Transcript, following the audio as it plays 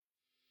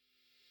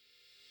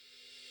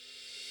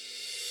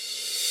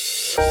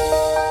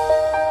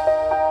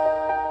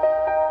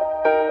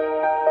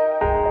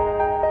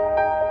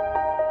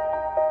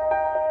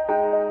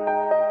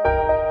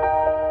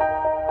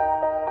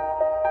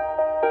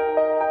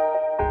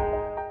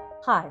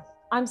Hi,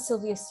 I'm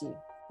Sylvia Sue.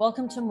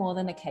 Welcome to More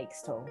Than a Cake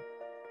Stall,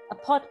 a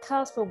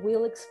podcast where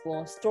we'll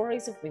explore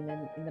stories of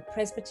women in the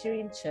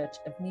Presbyterian Church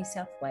of New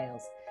South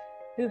Wales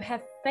who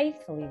have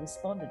faithfully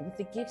responded with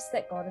the gifts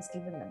that God has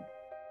given them,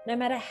 no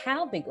matter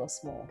how big or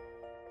small,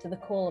 to the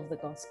call of the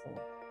gospel.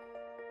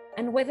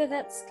 And whether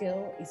that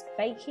skill is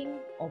baking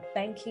or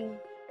banking,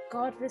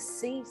 God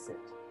receives it,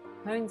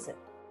 hones it,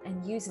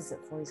 and uses it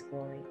for his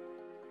glory.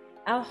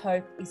 Our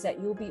hope is that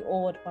you'll be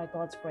awed by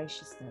God's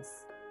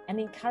graciousness and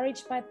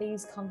encouraged by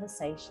these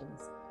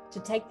conversations to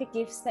take the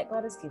gifts that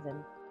God has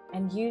given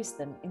and use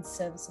them in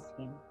service of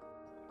him.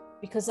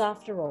 Because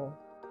after all,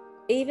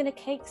 even a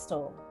cake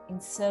stall in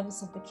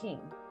service of the King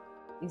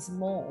is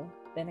more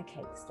than a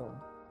cake stall.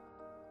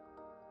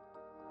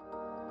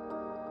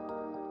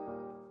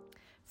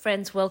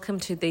 Friends, welcome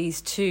to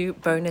these 2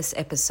 bonus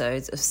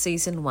episodes of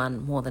Season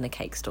 1, More Than a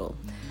Cake Stall.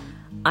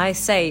 I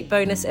say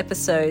bonus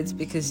episodes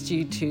because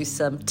due to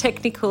some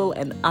technical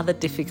and other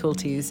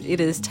difficulties, it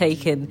has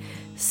taken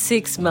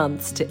 6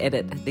 months to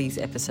edit these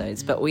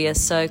episodes, but we are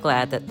so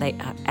glad that they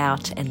are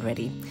out and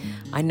ready.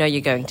 I know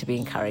you're going to be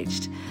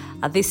encouraged.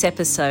 This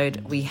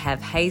episode, we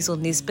have Hazel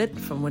Nisbett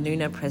from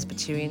Woonoona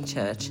Presbyterian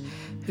Church,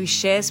 who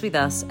shares with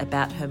us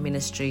about her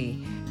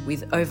ministry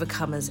with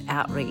Overcomers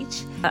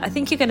Outreach. I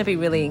think you're going to be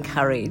really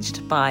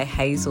encouraged by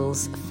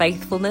Hazel's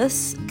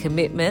faithfulness,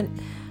 commitment,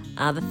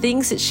 the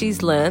things that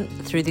she's learnt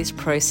through this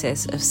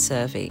process of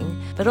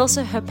serving, but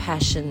also her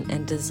passion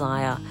and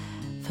desire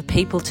for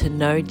people to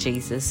know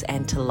Jesus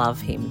and to love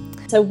him.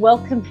 So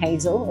welcome,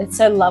 Hazel. It's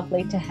so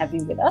lovely to have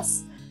you with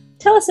us.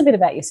 Tell us a bit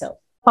about yourself.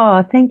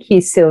 Oh, thank you,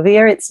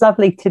 Sylvia. It's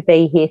lovely to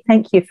be here.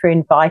 Thank you for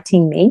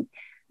inviting me.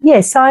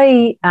 Yes,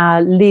 I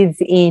live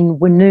in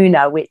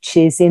Woonoona, which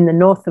is in the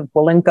north of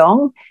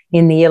Wollongong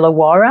in the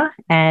Illawarra,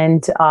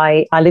 and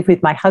I live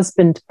with my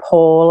husband,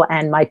 Paul,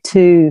 and my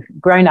 2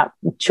 grown-up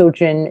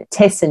children,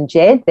 Tess and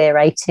Jed. They're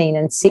 18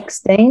 and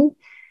 16,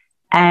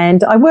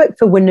 and I work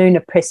for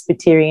Woonoona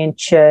Presbyterian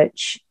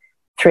Church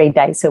 3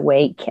 days a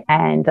week,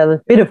 and a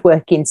bit of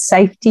work in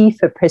safety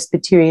for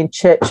Presbyterian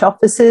Church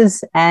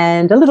officers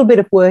and a little bit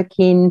of work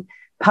in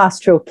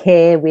pastoral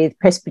care with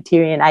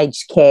Presbyterian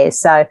aged care.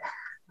 So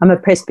I'm a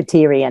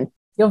Presbyterian.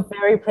 You're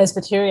very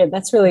Presbyterian.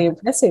 That's really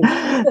impressive.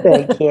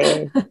 Thank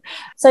you.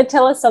 So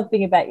tell us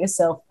something about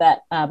yourself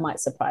that might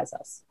surprise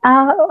us.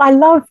 I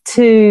love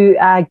to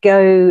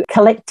go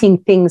collecting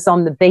things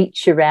on the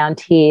beach around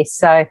here.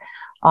 So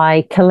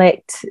I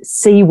collect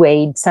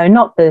seaweed, so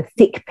not the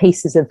thick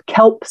pieces of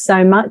kelp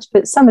so much,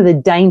 but some of the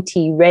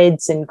dainty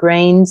reds and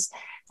greens.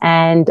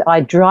 And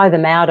I dry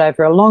them out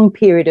over a long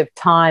period of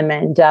time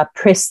and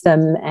press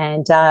them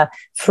and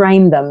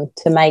frame them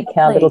to make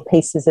little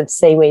pieces of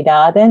seaweed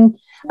art. And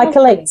I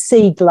collect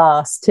sea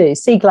glass too,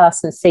 sea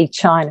glass and sea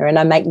china, and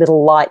I make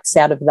little lights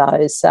out of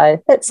those.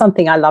 So that's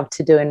something I love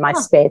to do in my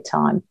spare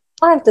time.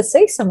 I have to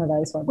see some of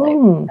those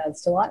one day.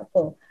 That's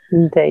delightful.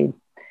 Indeed.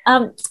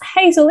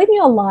 Hazel, in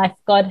your life,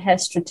 God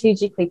has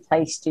strategically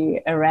placed you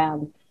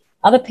around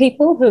other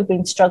people who have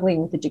been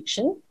struggling with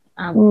addiction.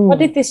 What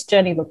did this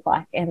journey look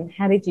like, and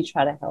how did you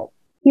try to help?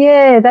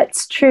 Yeah,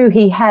 that's true.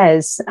 He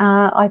has.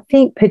 I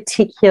think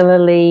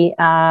particularly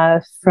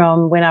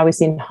from when I was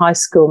in high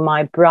school,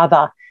 my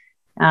brother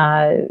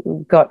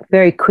got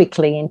very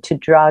quickly into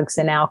drugs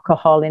and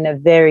alcohol in a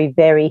very,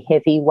 very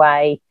heavy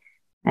way.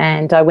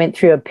 And I went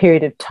through a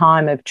period of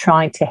time of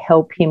trying to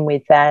help him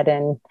with that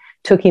and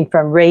took him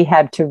from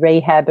rehab to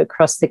rehab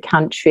across the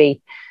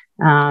country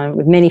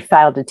with many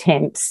failed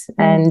attempts.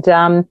 And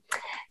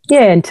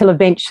until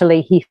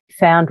eventually he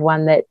found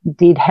one that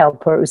did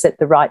help, or it was at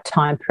the right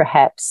time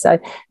perhaps. So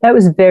that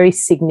was very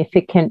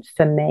significant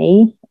for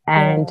me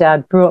and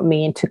brought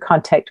me into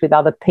contact with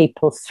other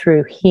people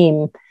through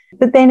him.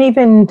 But then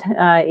even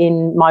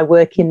in my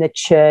work in the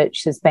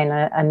church, there's been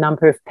a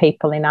number of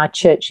people in our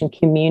church and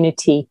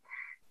community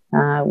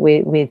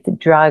with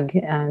drug,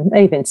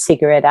 even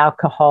cigarette,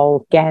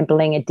 alcohol,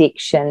 gambling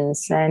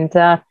addictions. And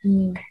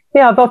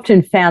I've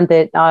often found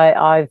that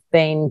I've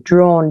been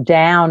drawn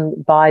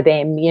down by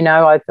them. You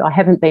know, I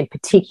haven't been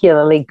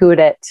particularly good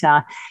at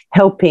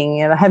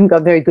helping, and I haven't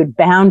got very good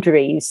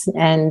boundaries.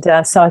 And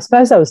so I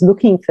suppose I was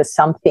looking for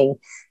something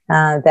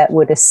that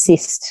would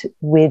assist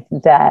with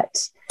that.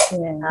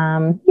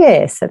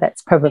 So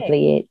that's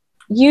probably it.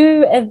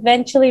 You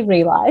eventually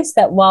realised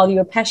that while you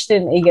were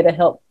passionate and eager to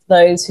help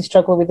those who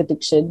struggle with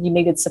addiction, you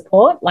needed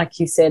support. Like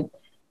you said,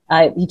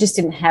 you just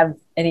didn't have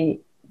any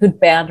good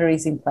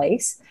boundaries in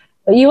place.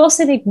 But you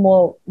also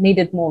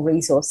needed more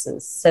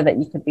resources so that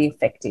you could be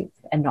effective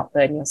and not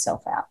burn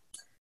yourself out.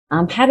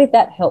 How did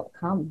that help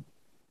come?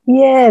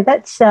 Yeah,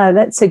 that's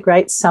a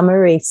great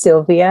summary,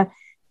 Sylvia.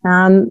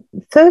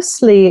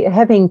 Firstly,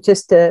 having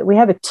we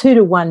have a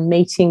 2-to-1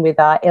 meeting with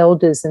our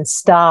elders and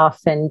staff,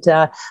 and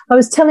I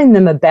was telling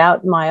them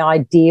about my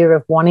idea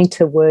of wanting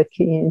to work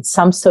in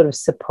some sort of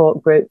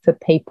support group for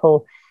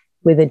people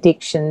with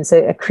addictions,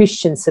 a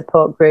Christian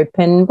support group.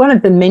 And one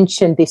of them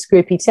mentioned this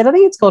group. He said, I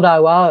think it's called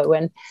OO.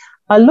 And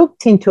I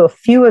looked into a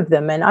few of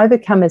them, and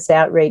Overcomers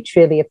Outreach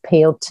really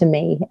appealed to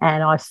me.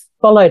 And I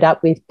followed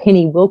up with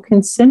Penny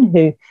Wilkinson,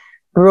 who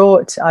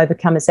brought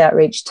Overcomers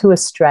Outreach to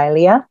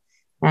Australia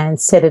and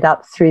set it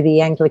up through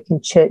the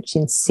Anglican Church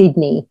in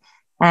Sydney.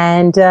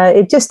 And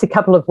just a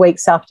couple of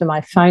weeks after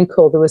my phone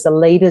call, there was a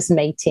leaders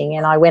meeting,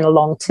 and I went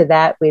along to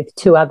that with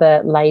two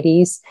other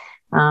ladies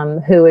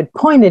who had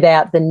pointed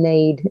out the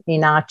need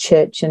in our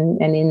church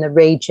and in the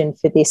region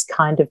for this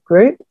kind of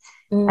group.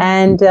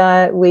 And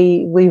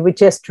we were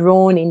just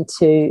drawn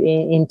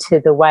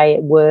into the way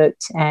it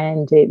worked,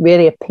 and it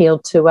really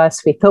appealed to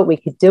us. We thought we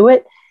could do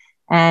it.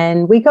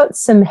 And we got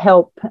some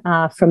help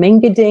from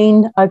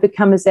Engadine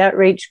Overcomers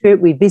Outreach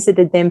Group. We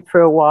visited them for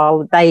a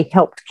while. They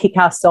helped kick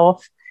us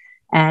off.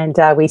 And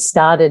we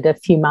started a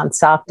few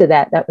months after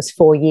that. That was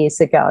 4 years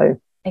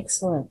ago.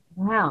 Excellent.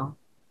 Wow.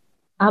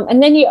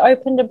 And then you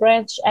opened a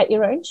branch at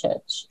your own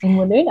church in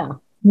Woonoona.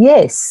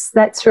 Yes,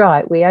 that's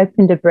right. We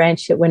opened a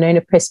branch at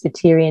Woonoona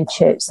Presbyterian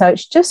Church. So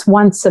it's just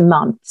once a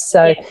month.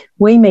 So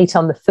we meet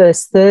on the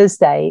first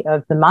Thursday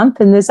of the month,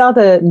 and there's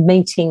other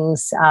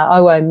meetings,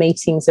 OO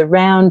meetings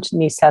around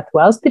New South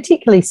Wales,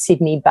 particularly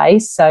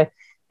Sydney-based. So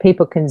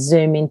people can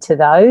Zoom into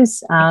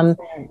those. And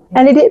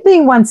it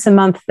being once a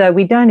month, though,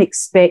 we don't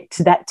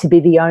expect that to be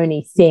the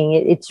only thing.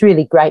 It's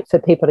really great for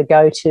people to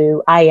go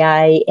to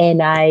AA,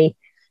 NA,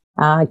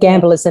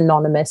 Gamblers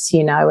Anonymous,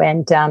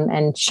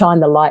 and shine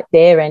the light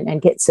there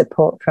and get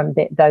support from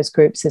those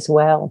groups as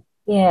well.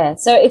 Yeah,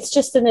 so it's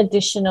just an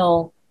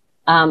additional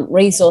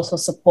resource or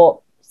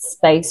support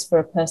space for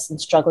a person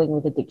struggling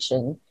with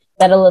addiction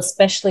that'll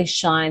especially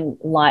shine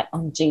light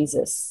on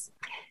Jesus.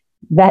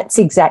 That's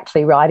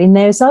exactly right. In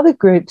those other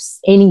groups,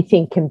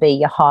 anything can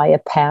be a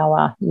higher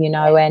power,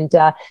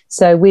 and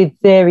so we're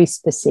very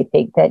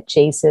specific that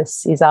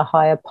Jesus is our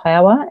higher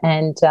power,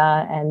 and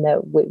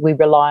that we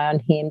rely on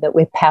him, that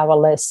we're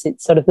powerless.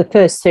 It's sort of the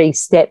first three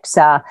steps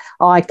are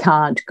I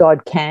can't,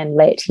 God can,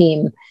 let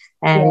him.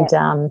 And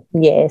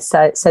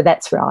so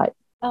that's right.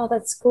 Oh,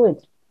 that's good.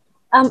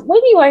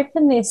 When you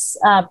opened this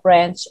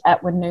branch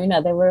at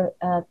Woonoona, there were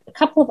a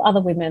couple of other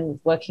women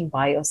working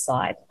by your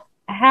side.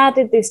 How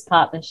did this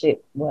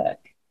partnership work?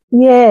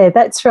 Yeah,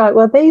 that's right.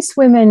 Well, these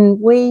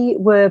women, we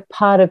were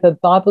part of a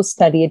Bible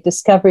study, a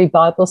discovery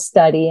Bible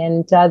study,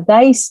 and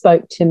they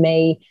spoke to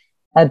me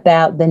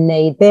about the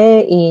need.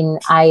 They're in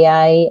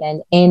AA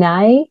and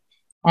NA,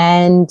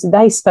 and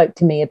they spoke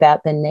to me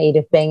about the need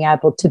of being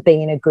able to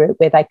be in a group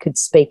where they could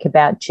speak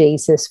about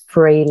Jesus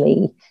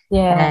freely.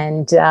 Yeah.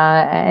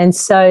 And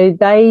so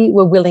they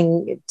were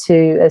willing to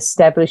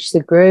establish the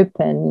group,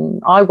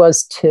 and I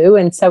was too.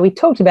 And so we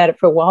talked about it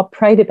for a while,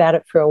 prayed about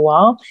it for a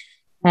while,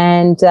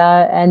 and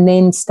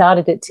then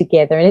started it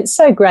together. And it's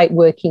so great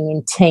working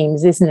in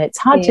teams, isn't it? It's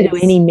hard to do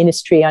any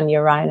ministry on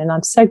your own, and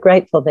I'm so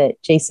grateful that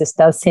Jesus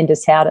does send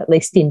us out at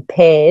least in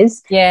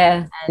pairs.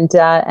 Yeah,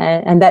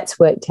 and that's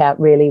worked out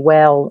really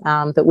well.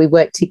 That we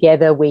work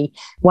together.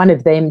 One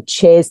of them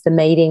chairs the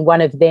meeting, one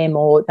of them,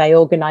 or they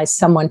organise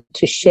someone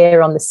to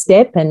share on the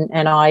step,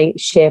 and I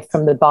share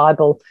from the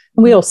Bible.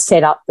 And we all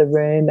set up the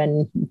room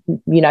and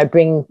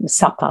bring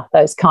supper,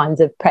 those kinds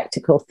of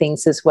practical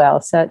things as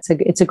well. So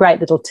it's a great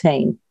little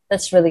team.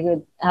 That's really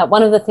good.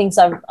 One of the things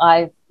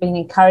I've been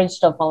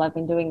encouraged of while I've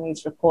been doing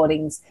these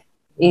recordings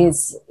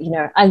is,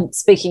 I'm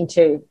speaking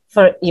to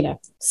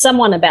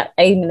someone about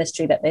a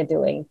ministry that they're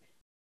doing,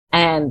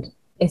 and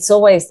it's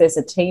always there's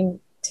a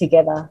team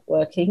together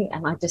working,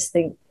 and I just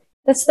think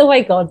that's the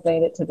way God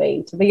made it to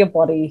be a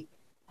body.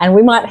 And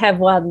we might have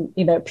one,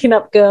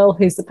 pin-up girl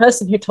who's the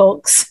person who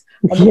talks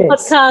on the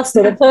podcast,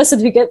 or the person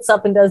who gets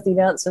up and does the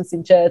announcements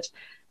in church,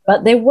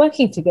 but they're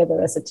working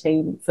together as a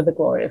team for the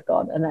glory of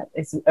God, and that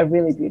is a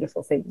really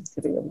beautiful thing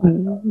to be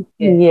reminded of.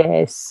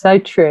 Yes, so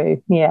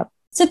true. Yeah.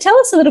 So tell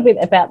us a little bit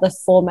about the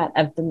format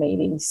of the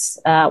meetings.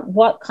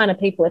 What kind of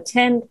people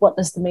attend? What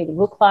does the meeting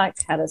look like?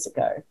 How does it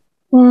go?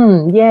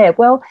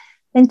 Well,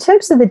 in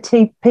terms of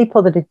the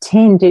people that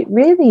attend, it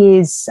really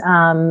is,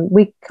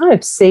 we kind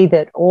of see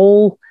that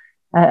all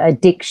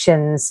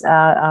addictions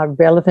are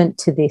relevant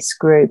to this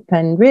group,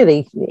 and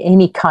really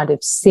any kind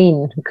of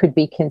sin could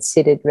be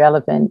considered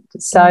relevant.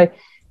 So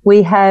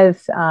we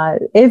have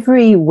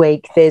every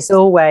week there's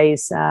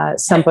always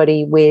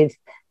somebody with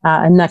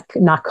a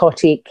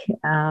narcotic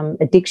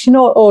addiction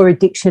or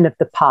addiction of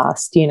the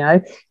past,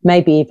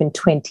 maybe even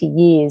 20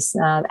 years.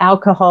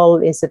 Alcohol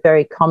is a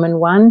very common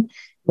one,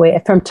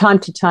 where from time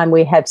to time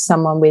we have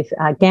someone with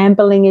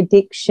gambling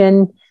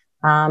addiction,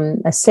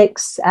 a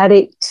sex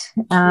addict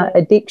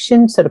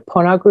addiction, sort of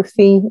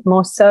pornography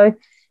more so,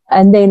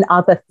 and then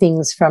other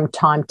things from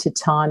time to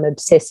time,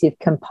 obsessive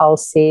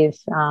compulsive,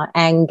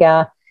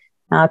 anger.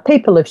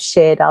 People have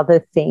shared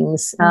other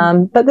things,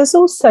 but there's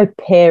also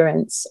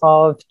parents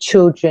of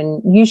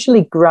children,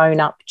 usually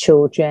grown-up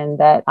children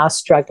that are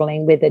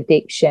struggling with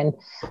addiction,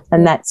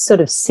 and that's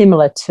sort of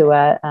similar to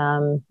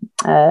an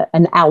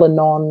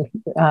Al-Anon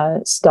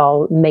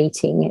style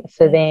meeting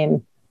for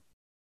them.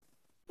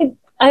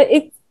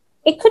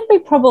 It could be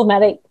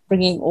problematic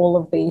bringing all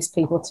of these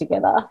people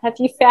together. Have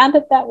you found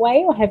it that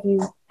way, or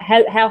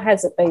how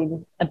has it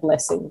been a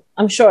blessing?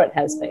 I'm sure it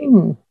has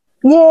been.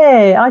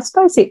 Yeah, I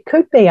suppose it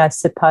could be, I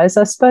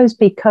suppose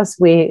because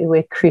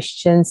we're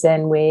Christians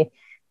and we're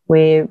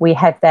we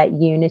have that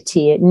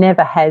unity. It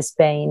never has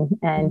been.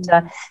 And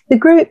the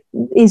group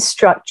is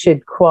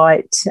structured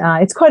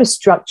it's quite a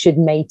structured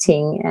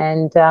meeting,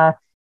 and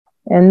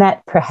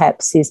that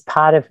perhaps is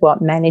part of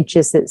what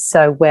manages it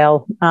so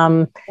well.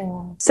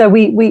 So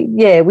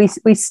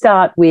we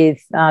start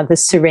with the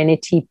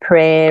Serenity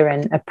Prayer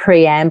and a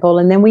preamble,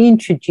 and then we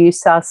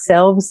introduce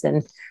ourselves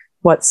and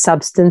what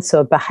substance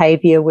or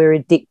behaviour we're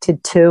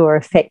addicted to or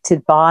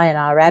affected by, and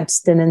our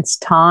abstinence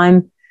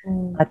time,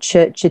 our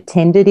church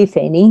attended, if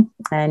any,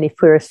 and if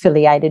we're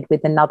affiliated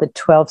with another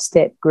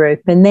 12-step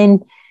group. And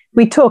then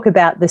we talk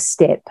about the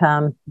step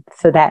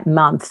for that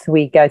month.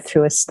 We go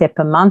through a step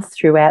a month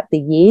throughout the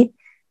year,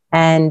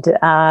 and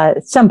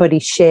somebody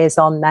shares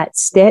on that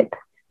step.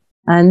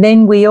 And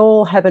then we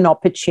all have an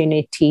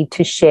opportunity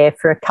to share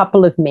for a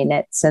couple of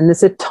minutes, and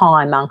there's a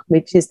timer,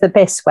 which is the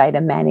best way to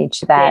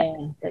manage that.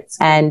 Yeah, that's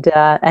good.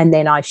 And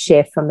then I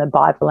share from the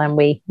Bible, and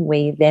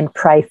we then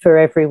pray for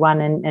everyone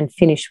and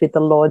finish with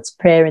the Lord's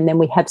Prayer, and then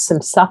we have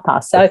some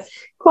supper. So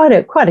quite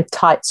a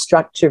tight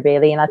structure,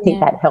 really, and I think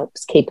that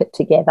helps keep it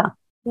together.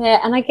 Yeah,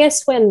 and I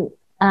guess when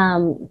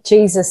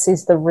Jesus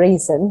is the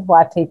reason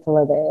why people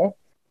are there,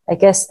 I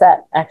guess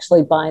that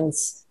actually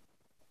binds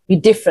you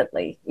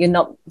differently.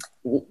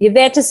 You're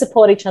there to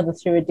support each other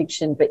through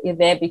addiction, but you're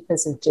there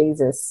because of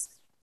Jesus.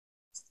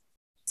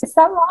 Is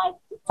that right?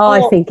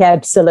 I think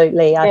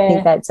absolutely. I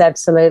think that's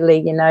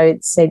absolutely,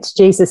 it's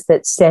Jesus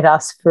that set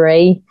us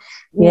free.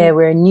 Yeah,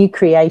 we're a new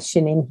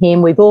creation in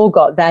him. We've all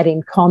got that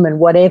in common,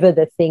 whatever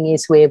the thing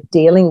is we're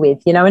dealing with,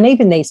 and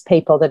even these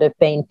people that have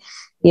been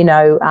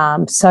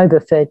sober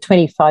for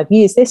 25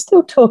 years, they're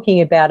still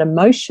talking about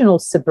emotional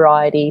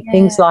sobriety,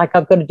 things like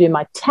I've got to do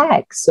my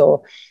tax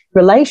or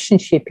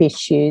relationship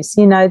issues.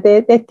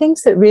 They're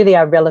things that really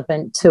are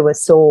relevant to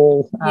us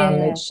all.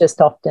 It's just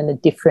often a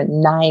different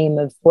name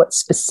of what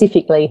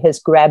specifically has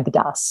grabbed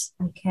us.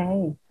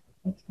 Okay.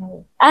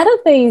 Out of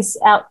these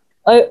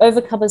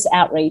Overcomers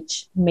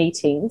Outreach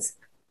meetings,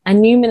 a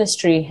new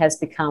ministry has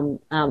become,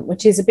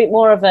 which is a bit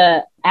more of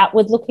a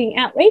outward-looking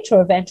outreach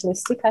or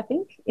evangelistic, I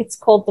think. It's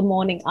called The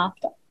Morning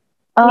After.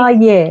 Oh,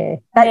 yeah,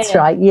 that's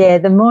right. Yeah,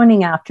 The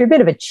Morning After, a bit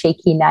of a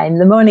cheeky name,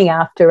 The Morning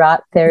After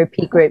Art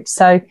Therapy Group.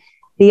 So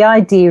the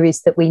idea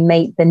is that we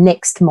meet the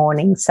next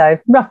morning, so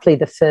roughly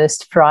the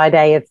first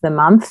Friday of the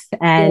month,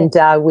 and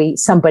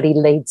somebody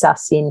leads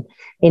us in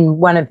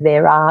one of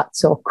their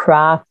arts or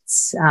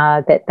crafts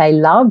that they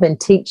love, and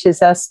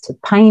teaches us to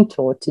paint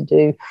or to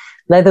do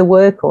leather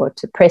work or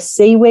to press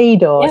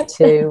seaweed or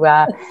to,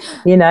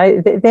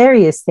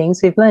 various things.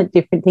 We've learnt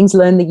different things,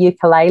 learn the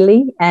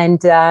ukulele. And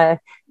the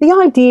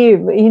idea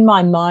in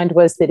my mind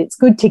was that it's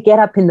good to get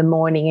up in the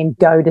morning and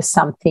go to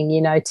something,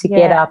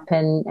 get up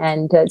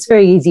and it's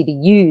very easy to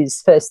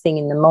use first thing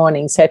in the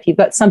morning. So if you've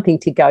got something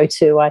to go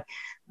to,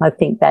 I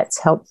think that's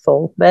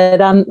helpful. But,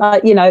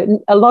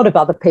 a lot of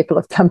other people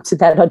have come to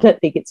that. I don't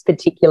think it's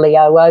particularly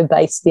OO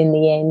based in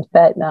the end,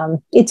 but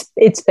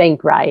it's been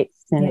great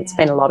and it's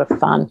been a lot of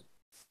fun.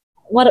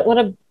 What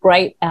a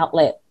great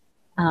outlet.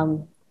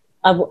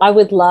 I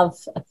would love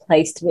a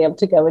place to be able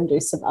to go and do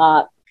some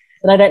art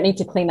that I don't need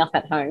to clean up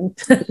at home.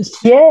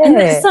 And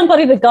there's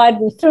somebody to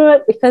guide me through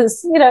it,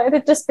 because,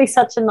 it'd just be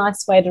such a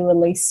nice way to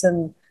release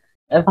some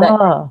of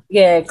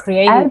that,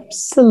 creative.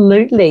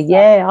 Absolutely,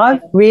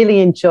 I've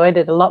really enjoyed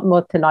it a lot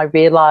more than I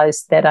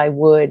realised that I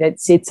would.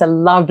 It's a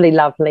lovely,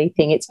 lovely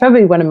thing. It's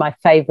probably one of my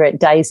favourite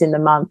days in the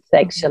month,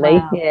 actually.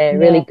 Wow.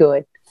 Really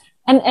good.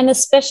 And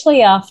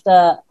especially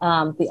after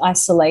the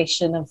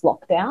isolation of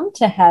lockdown,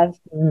 to have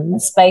a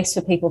space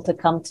for people to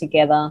come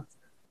together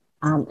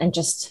and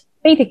just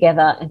be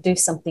together and do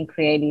something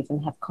creative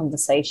and have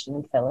conversation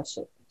and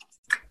fellowship.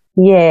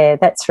 Yeah,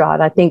 that's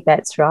right. I think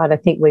that's right. I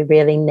think we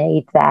really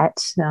need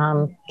that.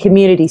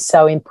 Community is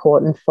so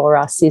important for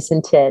us,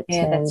 isn't it?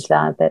 Yeah,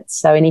 that's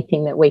so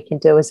anything that we can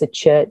do as a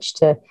church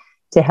to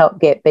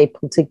help get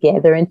people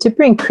together and to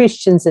bring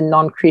Christians and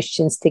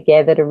non-Christians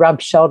together, to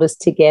rub shoulders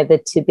together,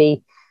 to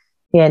be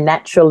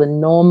natural and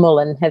normal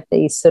and have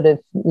these sort of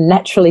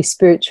naturally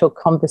spiritual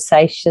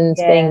conversations,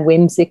 being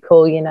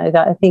whimsical,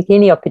 I think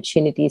any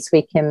opportunities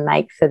we can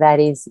make for that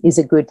is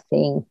a good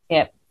thing.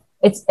 Yeah.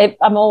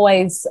 I'm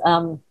always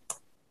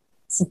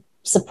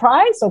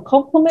surprised or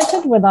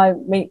complimented when I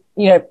meet,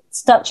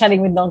 start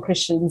chatting with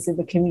non-Christians in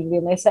the community,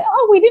 and they say,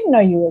 "Oh, we didn't know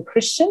you were a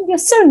Christian. You're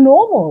so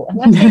normal."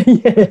 And I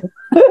think,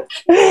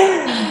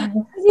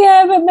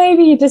 but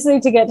maybe you just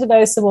need to get to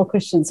know some more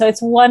Christians. So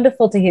it's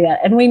wonderful to hear that.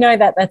 And we know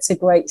that that's a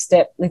great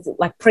step,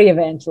 like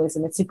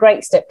pre-evangelism. It's a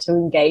great step to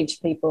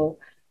engage people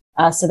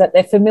so that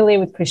they're familiar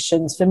with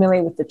Christians,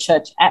 familiar with the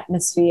church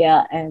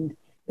atmosphere, and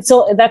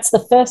that's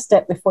the first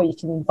step before you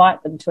can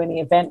invite them to any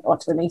event or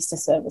to an Easter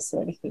service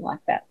or anything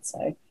like that.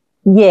 So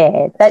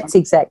yeah, that's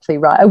exactly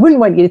right. I wouldn't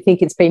want you to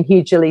think it's been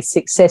hugely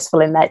successful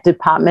in that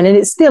department, and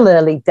it's still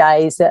early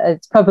days.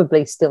 It's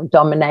probably still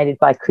dominated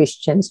by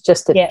Christians,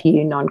 just a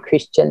few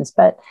non-Christians,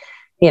 but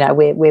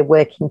we're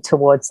working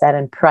towards that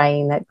and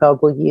praying that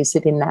God will use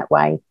it in that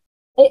way.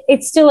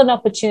 It's still an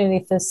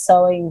opportunity for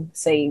sowing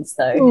seeds,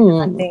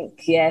 though. I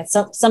think,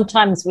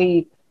 sometimes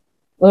we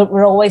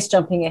we're always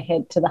jumping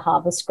ahead to the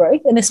harvest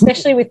growth, and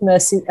especially with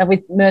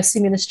mercy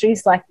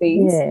ministries like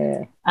these.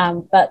 Yeah.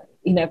 But,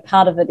 you know,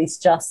 part of it is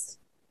just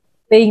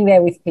being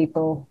there with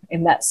people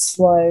in that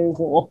slow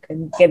walk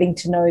and getting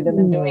to know them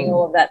and doing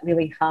all of that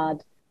really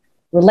hard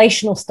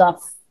relational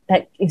stuff.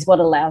 That is what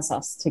allows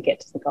us to get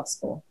to the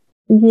gospel.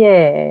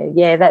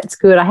 Yeah, that's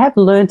good. I have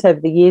learnt over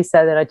the years,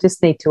 though, that I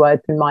just need to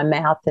open my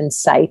mouth and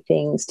say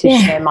things to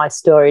share my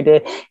story.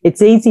 It's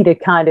easy to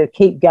kind of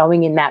keep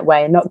going in that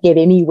way and not get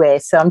anywhere.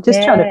 So I'm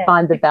just trying to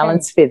find the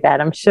balance with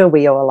that. I'm sure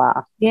we all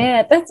are.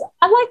 Yeah,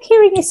 I like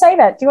hearing you say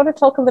that. Do you want to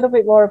talk a little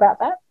bit more about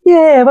that?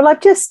 Yeah, well,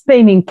 I've just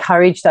been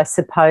encouraged, I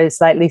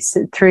suppose, lately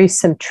through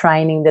some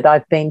training that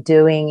I've been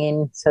doing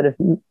in sort of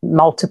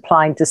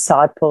multiplying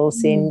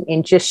disciples,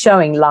 in just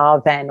showing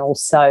love and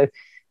also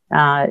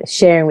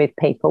sharing with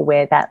people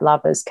where that love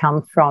has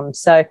come from.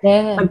 So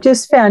I've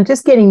just found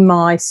just getting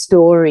my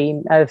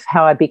story of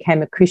how I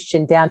became a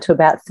Christian down to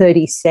about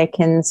 30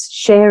 seconds,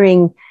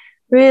 sharing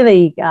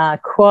really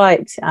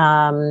quite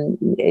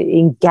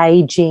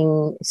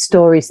engaging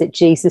stories that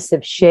Jesus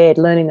have shared,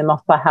 learning them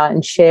off by heart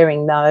and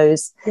sharing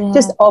those,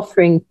 just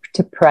offering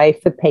to pray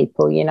for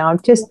people. You know,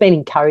 I've just been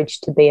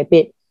encouraged to be a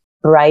bit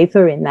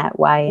braver in that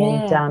way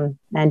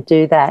and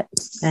do that.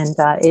 And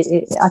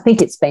I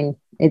think it's been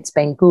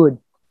good.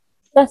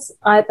 That's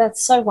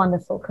so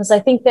wonderful, because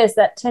I think there's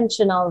that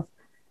tension of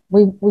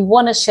we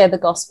want to share the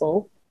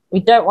gospel.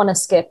 We don't want to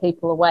scare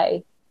people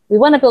away. We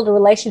want to build a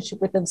relationship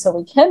with them so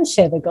we can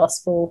share the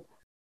gospel.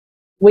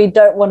 We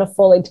don't want to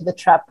fall into the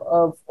trap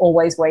of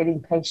always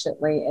waiting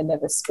patiently and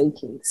never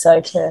speaking.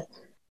 So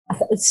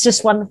it's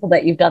just wonderful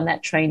that you've done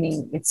that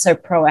training. It's so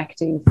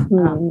proactive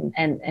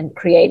and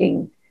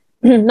creating,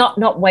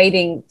 not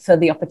waiting for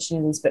the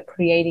opportunities, but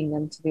creating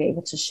them to be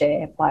able to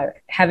share by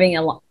having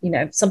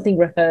something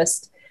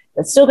rehearsed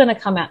that's still going to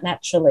come out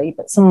naturally,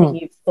 but something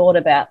you've thought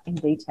about in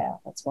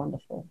detail. That's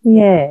wonderful.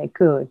 Yeah,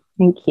 good.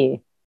 Thank you.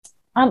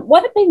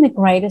 What have been the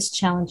greatest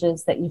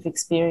challenges that you've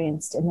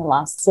experienced in the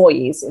last 4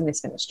 years in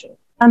this ministry?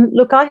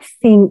 Look, I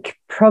think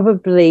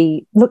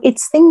probably,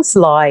 it's things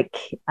like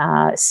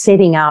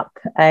setting up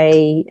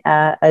a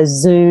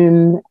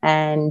Zoom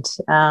and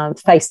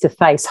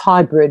face-to-face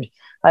hybrid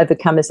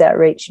Overcomers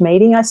Outreach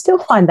meeting. I still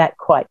find that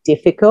quite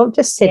difficult,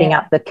 just setting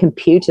up the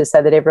computer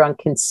so that everyone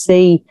can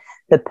see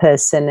the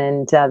person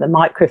and the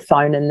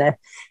microphone and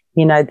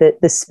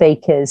the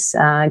speakers,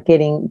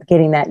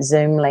 getting that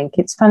Zoom link.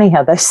 It's funny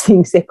how those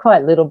things, they're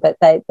quite little, but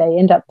they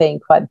end up being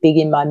quite big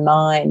in my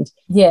mind.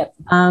 Yeah.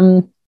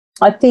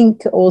 I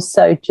think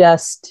also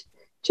just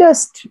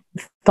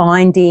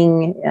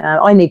finding,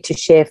 I need to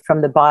share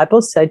from the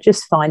Bible, so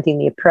just finding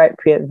the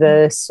appropriate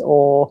verse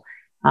or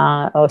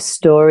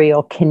story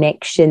or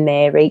connection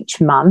there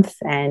each month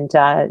and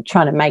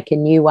trying to make a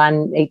new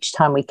one each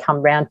time we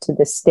come round to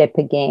the step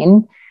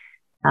again.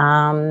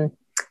 I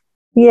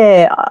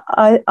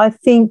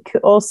think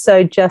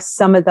also just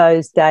some of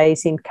those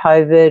days in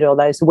COVID or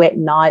those wet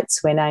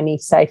nights when only,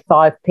 say,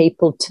 5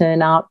 people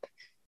turn up.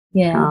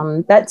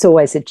 Yeah, that's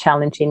always a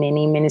challenge in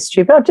any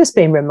ministry. But I've just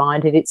been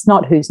reminded it's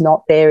not who's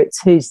not there,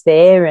 it's who's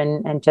there,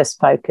 and just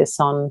focus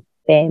on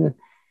them.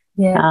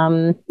 Yeah,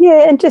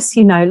 and just,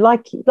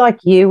 like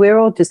you, we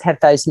all just have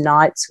those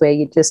nights where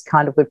you just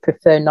kind of would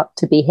prefer not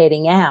to be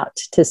heading out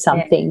to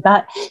something.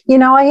 But,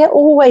 I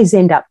always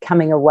end up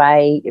coming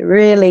away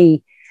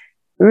really,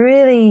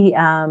 really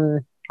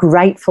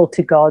grateful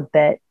to God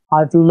that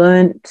I've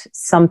learnt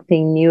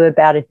something new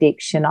about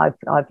addiction. I've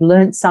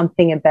learnt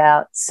something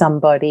about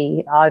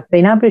somebody. I've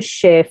been able to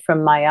share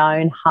from my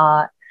own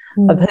heart.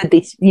 I've heard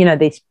this,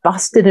 this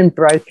busted and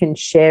broken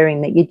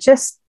sharing that you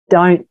just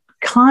don't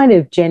kind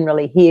of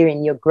generally hear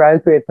in your grow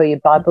group or your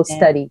Bible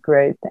study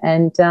group.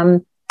 And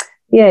so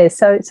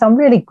I'm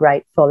really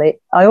grateful.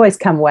 I always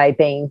come away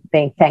being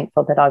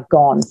thankful that I've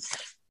gone.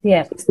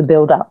 Yeah, it's the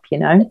build up,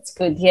 It's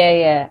good.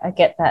 Yeah, I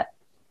get that.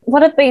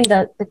 What have been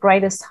the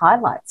greatest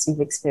highlights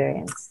you've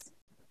experienced?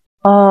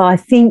 Oh, I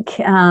think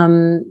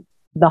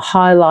the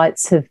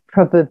highlights have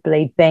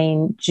probably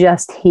been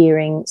just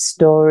hearing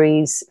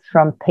stories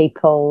from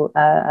people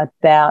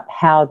about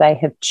how they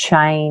have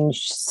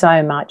changed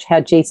so much,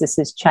 how Jesus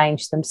has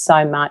changed them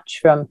so much,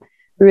 from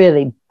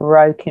really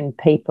broken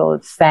people,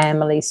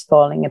 families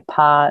falling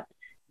apart,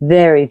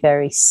 very,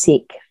 very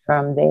sick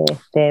from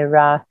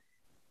their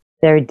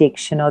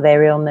addiction or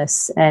their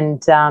illness,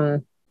 and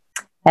then,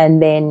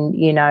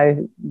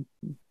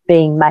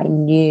 being made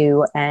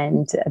new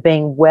and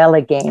being well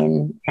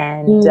again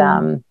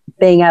and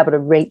being able to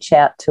reach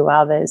out to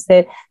others.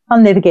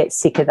 I'll never get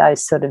sick of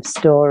those sort of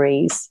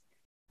stories.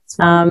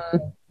 I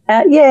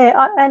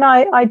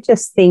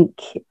just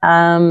think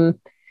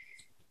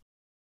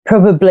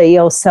probably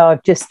also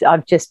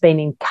I've just been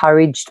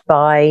encouraged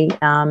by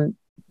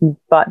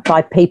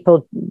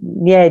people,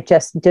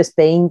 just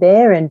being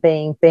there and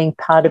being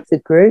part of the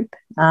group.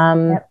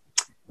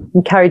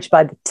 Encouraged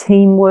by the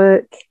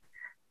teamwork,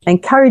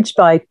 encouraged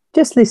by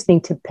just listening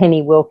to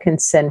Penny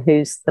Wilkinson,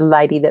 who's the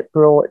lady that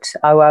brought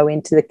OO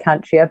into the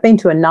country. I've been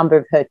to a number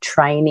of her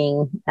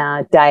training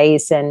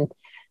days, and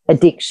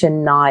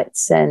addiction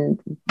nights, and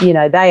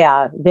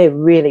they're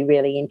really,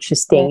 really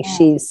interesting. Yeah.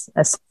 She's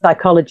a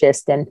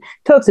psychologist and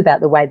talks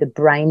about the way the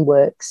brain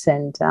works,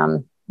 and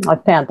I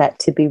found that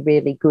to be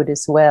really good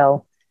as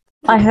well.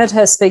 I heard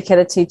her speak at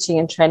a teaching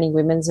and training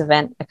women's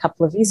event a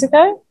couple of years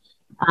ago.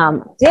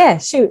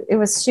 She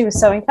was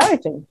so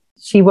encouraging.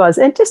 She was.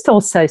 And just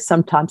also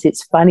sometimes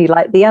it's funny,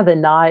 like the other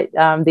night,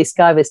 this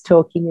guy was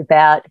talking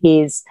about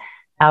his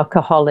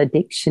alcohol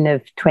addiction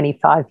of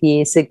 25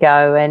 years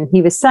ago, and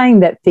he was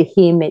saying that for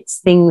him it's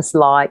things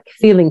like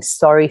feeling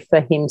sorry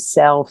for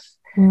himself,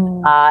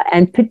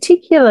 and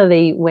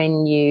particularly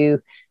when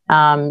you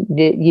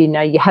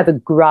have a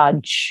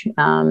grudge,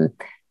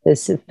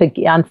 there's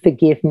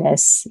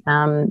unforgiveness,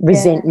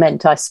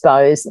 resentment, I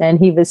suppose. And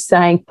he was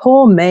saying,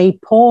 pour me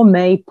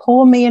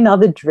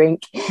another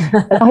drink.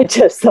 I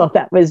just thought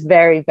that was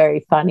very,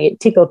 very funny.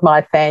 It tickled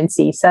my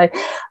fancy. So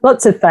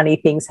lots of funny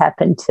things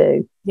happen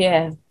too.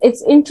 Yeah.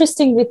 It's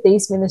interesting with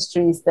these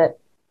ministries that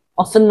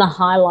often the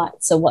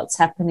highlights are what's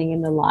happening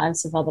in the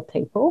lives of other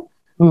people.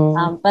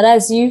 But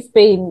as you've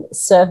been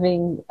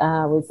serving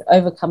with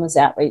Overcomers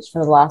Outreach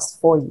for the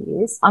last 4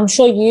 years, I'm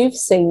sure you've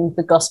seen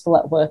the gospel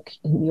at work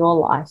in your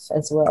life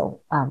as well.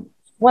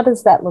 What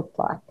does that look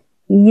like?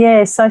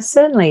 Yes, I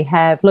certainly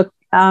have. Look,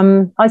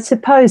 I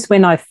suppose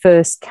when I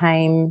first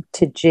came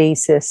to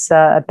Jesus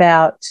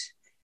about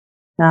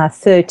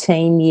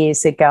 13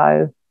 years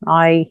ago,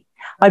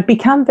 I'd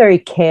become very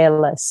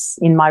careless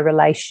in my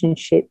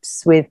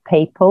relationships with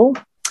people,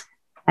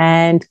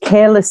 and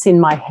careless in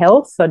my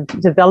health. I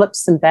developed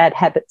some bad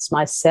habits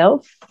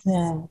myself.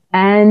 Yeah.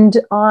 And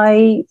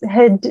I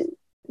had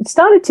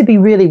started to be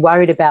really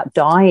worried about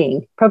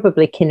dying,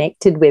 probably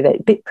connected with it,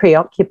 a bit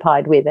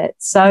preoccupied with it.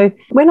 So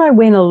when I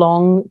went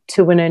along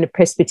to Woonoona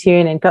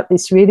Presbyterian and got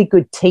this really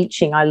good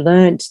teaching, I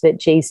learned that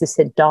Jesus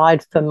had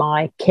died for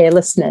my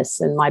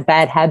carelessness and my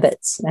bad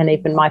habits and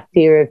even my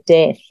fear of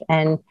death.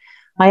 And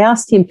I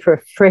asked him for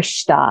a fresh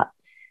start.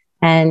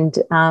 And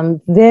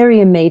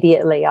very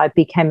immediately I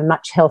became a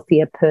much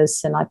healthier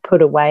person. I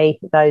put away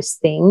those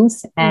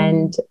things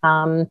and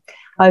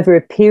over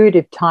a period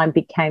of time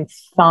became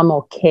far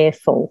more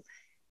careful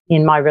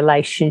in my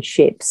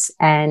relationships.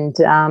 And,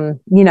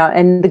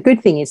 and the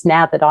good thing is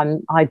now that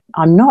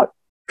I'm not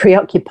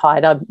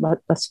preoccupied. I'm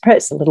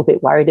perhaps a little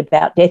bit worried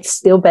about death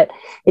still, but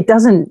it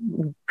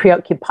doesn't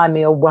preoccupy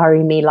me or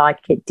worry me like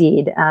it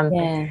did.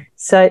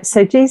 So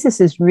Jesus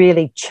has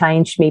really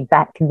changed me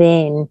back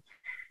then.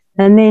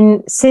 And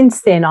then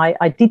since then,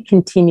 I did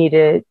continue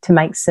to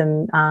make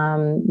some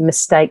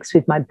mistakes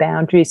with my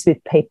boundaries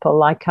with people.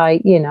 Like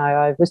I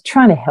was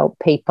trying to help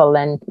people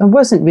and I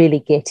wasn't really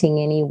getting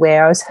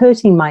anywhere. I was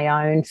hurting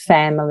my own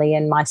family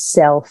and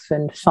myself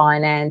and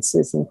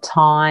finances and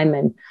time,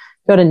 and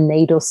got a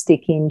needle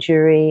stick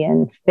injury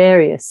and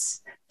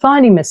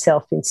finding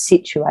myself in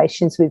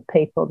situations with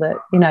people that,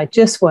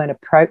 just weren't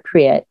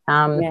appropriate.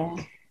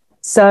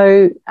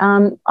 So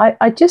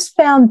I just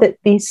found that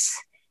this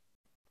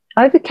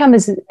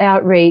Overcomers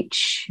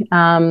Outreach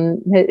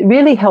it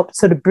really helped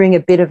sort of bring a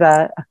bit of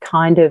a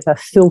kind of a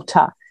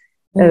filter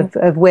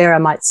of where I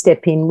might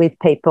step in with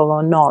people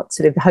or not.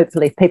 Sort of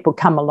hopefully if people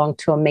come along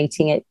to a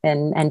meeting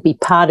and be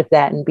part of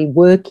that and be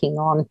working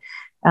on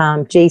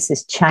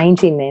Jesus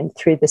changing them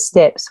through the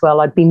steps,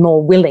 well, I'd be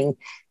more willing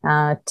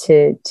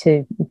to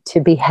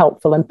be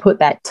helpful and put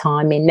that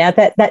time in. Now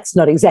that's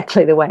not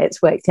exactly the way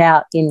it's worked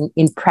out in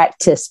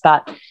practice,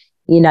 but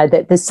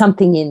that there's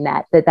something in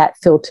that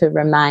filter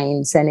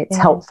remains and it's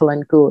helpful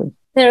and good.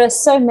 There are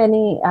so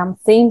many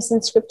themes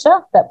in Scripture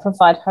that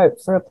provide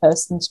hope for a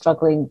person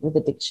struggling with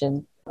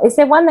addiction. Is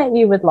there one that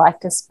you would like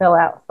to spell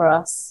out for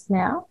us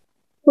now?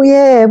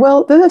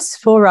 Well, verse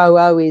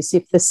 400 is,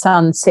 if the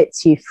Son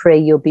sets you free,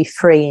 you'll be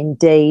free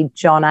indeed,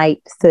 John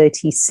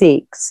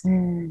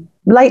 8:36.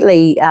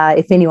 Lately,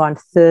 if anyone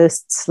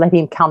thirsts, let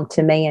him come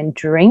to me and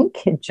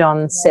drink,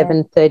 John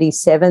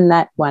 7:37.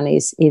 That one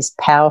is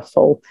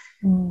powerful.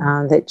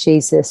 That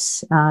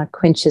Jesus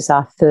quenches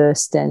our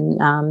thirst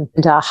and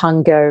our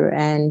hunger,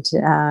 and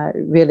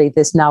really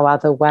there's no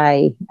other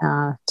way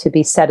to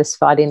be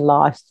satisfied in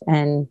life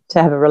and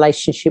to have a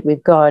relationship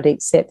with God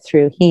except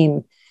through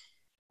him.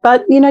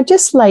 But,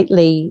 just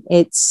lately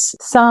it's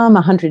Psalm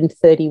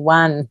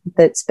 131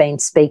 that's been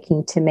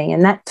speaking to me,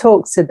 and that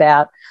talks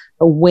about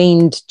a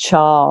weaned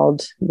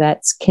child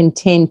that's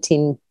content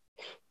in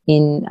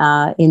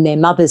their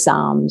mother's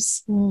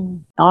arms.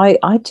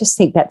 I just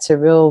think that's a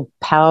real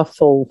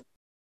powerful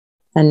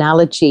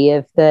analogy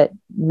of that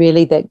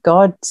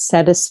God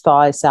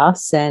satisfies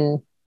us,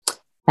 and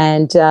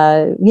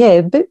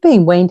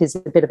being weaned is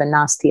a bit of a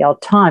nasty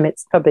old time.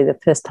 It's probably the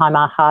first time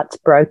our heart's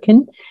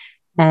broken,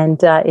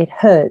 and it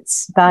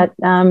hurts. But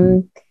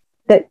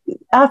that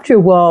after a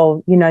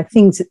while,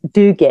 things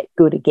do get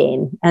good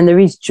again, and there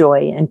is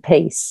joy and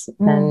peace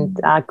and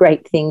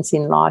great things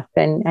in life,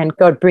 and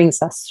God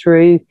brings us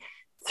through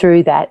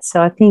that.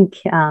 So I think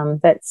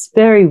that's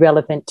very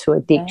relevant to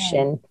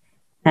addiction,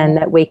 and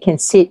that we can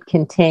sit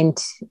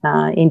content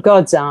in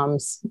God's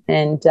arms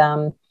and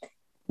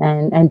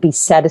and be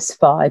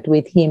satisfied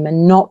with him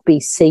and not be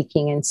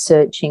seeking and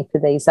searching for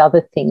these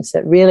other things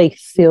that really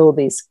fill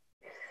this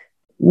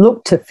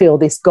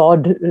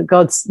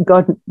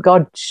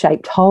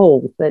God-shaped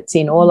hole that's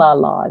in all our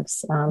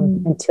lives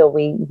until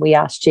we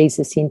ask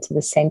Jesus into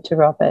the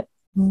centre of it.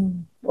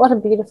 What a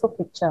beautiful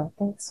picture.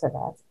 Thanks for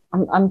that.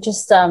 I'm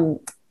just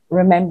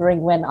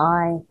remembering when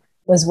I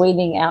was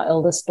weaning our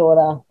eldest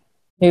daughter,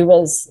 who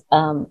was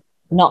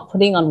not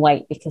putting on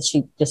weight because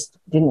she just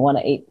didn't want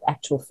to eat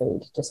actual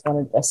food, just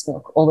wanted breast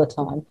milk all the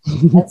time.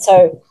 And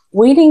so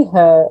weaning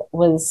her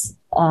was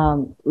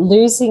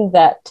losing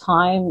that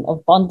time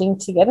of bonding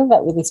together,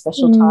 that really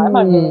special time.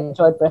 I really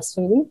enjoyed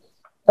breastfeeding,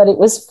 but it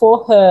was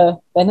for her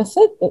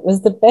benefit. It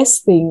was the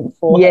best thing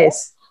for her.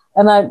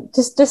 And I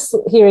just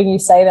hearing you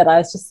say that, I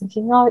was just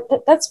thinking, oh,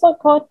 that's what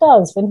God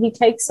does when he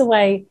takes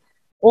away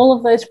all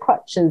of those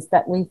crutches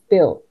that we've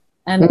built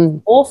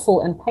and awful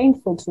and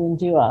painful to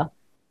endure.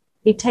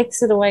 He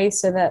takes it away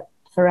so that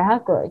for our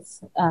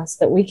growth, so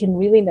that we can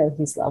really know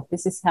his love.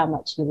 This is how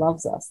much he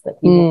loves us, that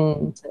he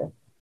wants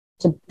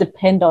to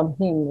depend on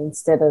him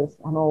instead of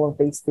on all of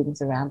these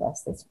things around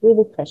us. That's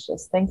really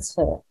precious. Thanks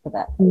for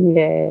that.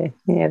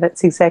 Yeah,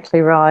 that's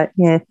exactly right.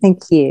 Yeah,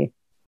 thank you.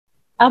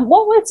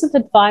 What words of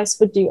advice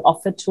would you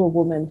offer to a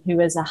woman who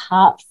has a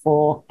heart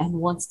for and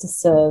wants to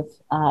serve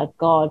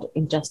God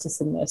in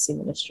justice and mercy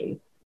ministry?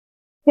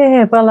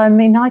 Yeah, well, I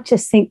mean, I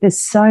just think there's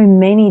so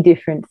many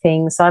different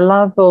things. I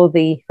love all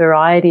the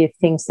variety of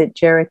things that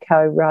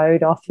Jericho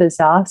Road offers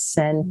us,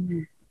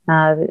 and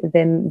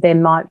there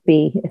might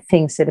be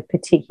things that are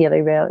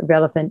particularly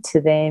relevant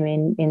to them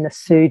in the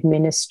food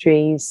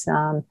ministries,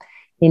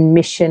 in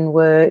mission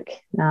work,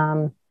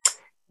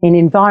 in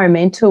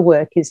environmental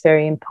work is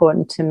very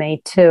important to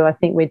me too. I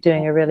think we're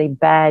doing a really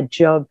bad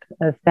job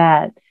of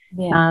that.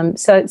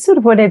 So it's sort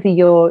of whatever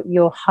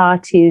your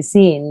heart is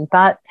in,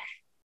 but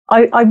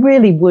I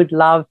really would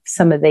love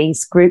some of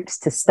these groups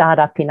to start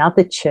up in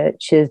other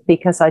churches,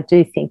 because I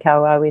do think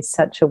OO is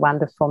such a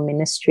wonderful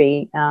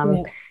ministry.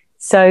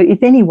 So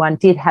if anyone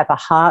did have a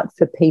heart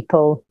for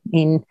people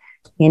in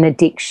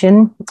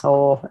addiction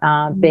or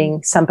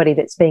being somebody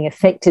that's being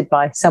affected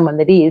by someone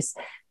that is,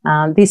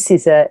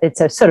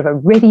 it's a sort of a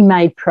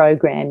ready-made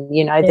program,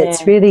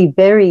 that's really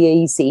very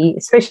easy,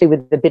 especially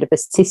with a bit of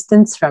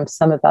assistance from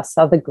some of us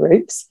other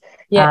groups,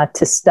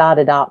 to start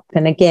it up.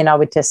 And again, I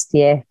would just,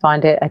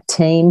 find a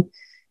team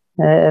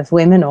of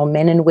women or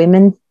men and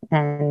women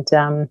and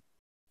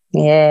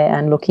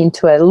look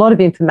into it. A lot of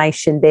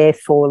information there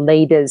for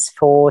leaders,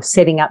 for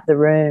setting up the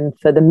room,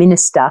 for the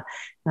minister.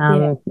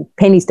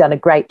 Penny's done a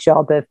great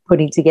job of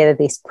putting together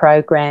this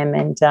program,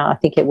 and I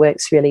think it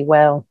works really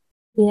well.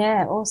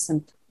 Yeah,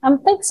 awesome.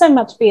 Thanks so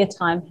much for your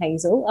time,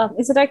 Hazel.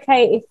 Is it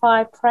okay if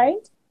I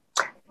prayed?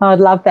 I'd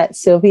love that,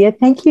 Sylvia.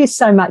 Thank you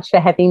so much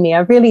for having me. I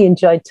really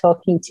enjoyed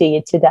talking to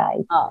you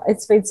today. Oh,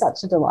 it's been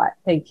such a delight.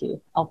 Thank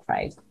you. I'll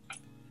pray.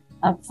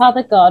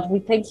 Father God, we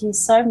thank you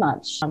so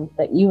much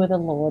that you are the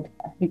Lord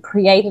who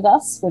created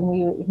us when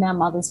we were in our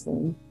mother's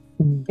womb,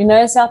 who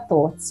knows our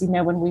thoughts,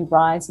 when we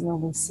rise and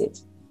when we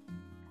sit.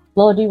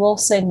 Lord, you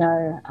also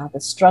know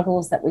the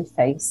struggles that we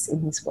face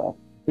in this world.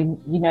 You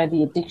know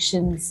the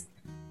addictions,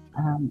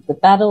 the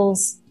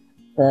battles,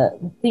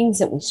 the things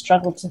that we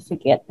struggle to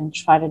forget and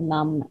try to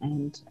numb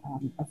and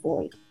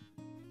avoid.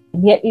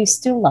 And yet you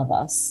still love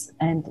us,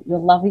 and your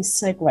love is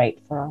so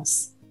great for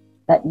us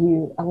that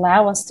you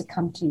allow us to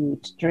come to you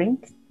to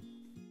drink,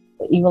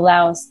 that you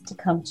allow us to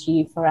come to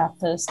you for our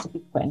thirst to be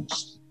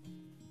quenched.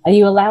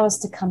 You allow us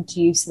to come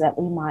to you so that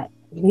we might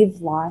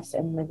live life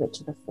and live it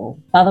to the full.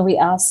 Father, we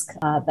ask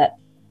that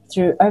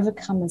through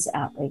Overcomers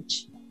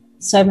Outreach,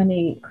 so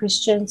many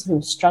Christians who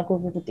have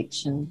struggled with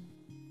addiction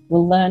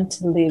will learn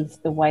to live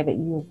the way that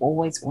you have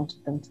always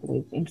wanted them to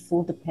live, in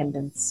full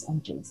dependence on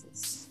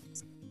Jesus.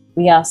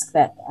 We ask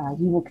that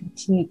you will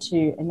continue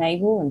to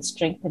enable and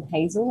strengthen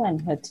Hazel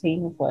and her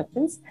team of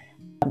workers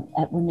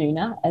at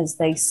Woonoona as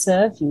they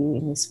serve you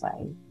in this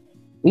way.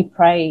 We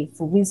pray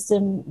for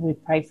wisdom, we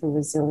pray for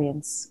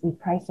resilience, we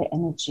pray for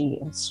energy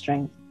and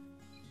strength.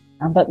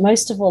 But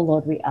most of all,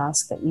 Lord, we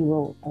ask that you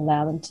will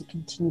allow them to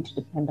continue to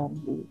depend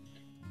on you,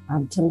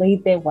 to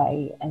lead their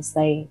way as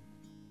they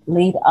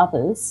lead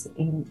others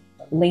in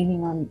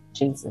leaning on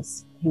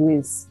Jesus, who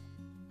is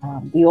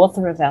the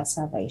author of our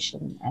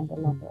salvation and the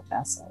lover of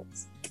our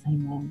souls.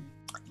 Amen.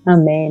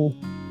 Amen.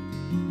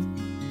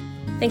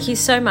 Thank you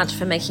so much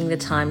for making the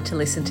time to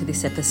listen to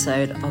this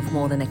episode of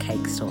More Than a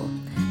Cake Stall.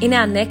 In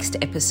our next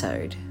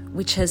episode,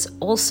 which has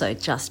also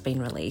just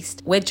been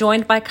released, we're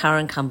joined by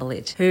Karen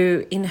Cumberledge,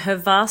 who in her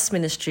vast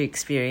ministry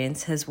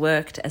experience has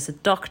worked as a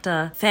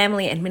doctor,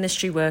 family and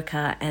ministry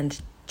worker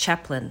and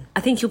chaplain. I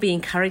think you'll be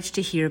encouraged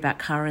to hear about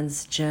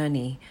Karen's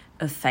journey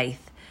of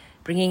faith,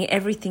 bringing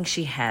everything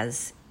she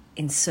has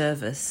in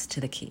service to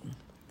the King.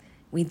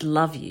 We'd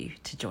love you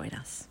to join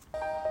us.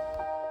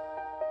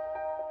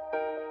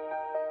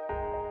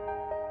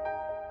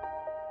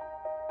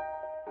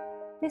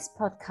 This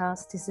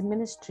podcast is a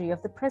ministry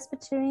of the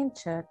Presbyterian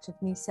Church of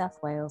New South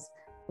Wales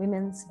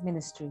Women's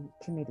Ministry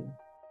Committee.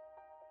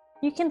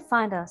 You can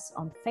find us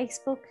on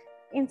Facebook,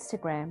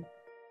 Instagram,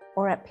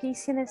 or at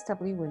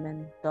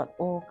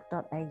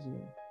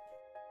pcnswwomen.org.au.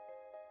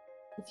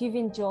 If you've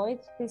enjoyed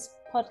this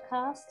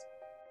podcast,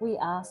 we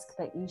ask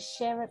that you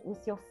share it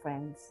with your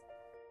friends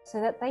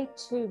so that they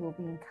too will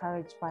be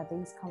encouraged by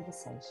these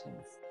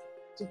conversations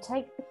to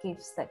take the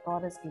gifts that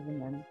God has given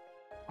them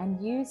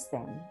and use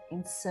them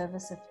in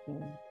service of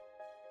Him.